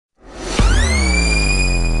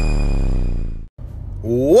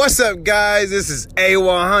What's up, guys? This is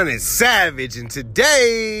A100 Savage, and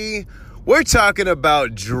today we're talking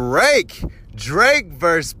about Drake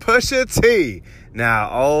versus Pusha T. Now,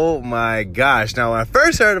 oh my gosh. Now, when I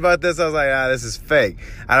first heard about this, I was like, this is fake.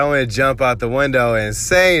 I don't want to jump out the window and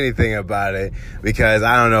say anything about it because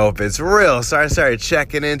I don't know if it's real. So I started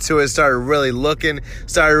checking into it, started really looking,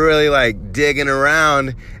 started really digging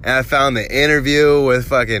around, and I found the interview with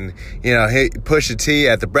fucking, Pusha T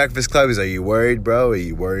at the Breakfast Club. He's like, "You worried, bro? Are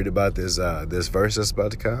you worried about this verse that's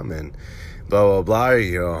about to come?" And blah, blah,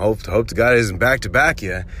 blah, hope to God it isn't back to back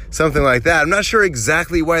yet. Something like that. I'm not sure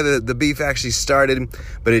exactly why the beef actually started,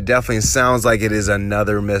 but it definitely sounds like it is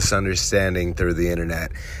another misunderstanding through the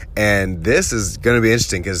internet. And this is going to be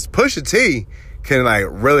interesting because Pusha T can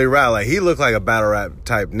really rap. He looked like a battle rap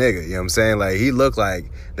type nigga. You know what I'm saying? He looked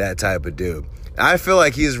like that type of dude. I feel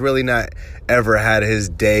like he's really not ever had his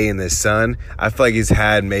day in the sun. I feel like he's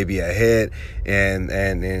had maybe a hit and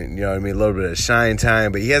you know what I mean, a little bit of shine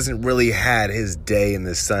time, but he hasn't really had his day in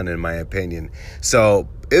the sun, in my opinion. So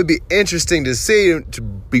it would be interesting to see, to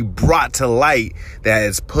be brought to light that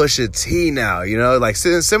it's Pusha T now,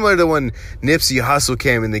 similar to when Nipsey Hussle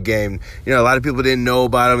came in the game. A lot of people didn't know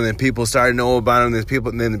about him, and then people started knowing about him,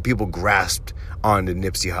 and then people grasped onto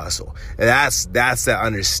Nipsey Hussle. And that's that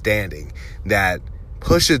understanding that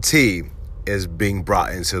Pusha T is being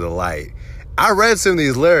brought into the light. I read some of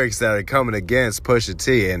these lyrics that are coming against Pusha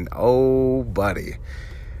T, and oh, buddy,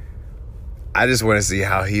 I just want to see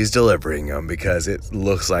how he's delivering them because it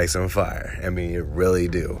looks like some fire. I mean, it really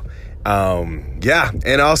do.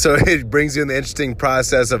 And also it brings you in the interesting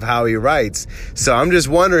process of how he writes. So I'm just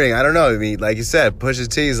wondering, I don't know. I mean, like you said, Pusha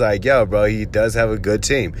T is like, yo, bro, he does have a good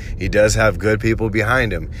team. He does have good people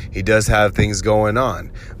behind him. He does have things going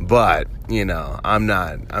on. But, I'm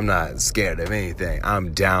not scared of anything.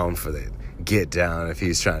 I'm down for the get down if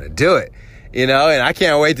he's trying to do it. And I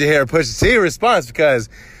can't wait to hear Pusha T response because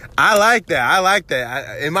I like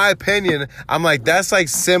that. In my opinion, I'm like, that's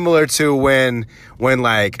similar to when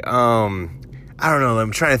I don't know,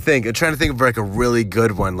 I'm trying to think of a really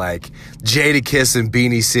good one, like Jadakiss and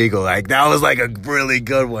Beanie Siegel. That was a really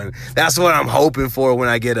good one. That's what I'm hoping for when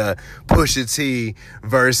I get a Pusha T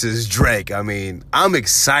versus Drake. I mean, I'm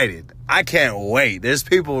excited. I can't wait. There's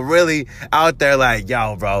people really out there like,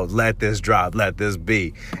 yo, bro, let this drop, let this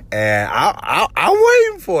be. And I'm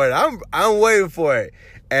waiting for it. I'm waiting for it.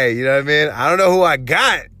 Hey, you know what I mean? I don't know who I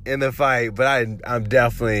got in the fight, but I'm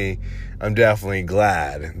definitely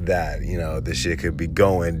glad that, this shit could be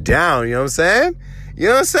going down. You know what I'm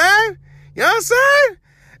saying?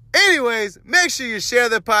 Anyways, make sure you share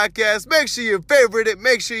the podcast. Make sure you favorite it.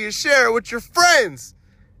 Make sure you share it with your friends.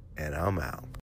 And I'm out.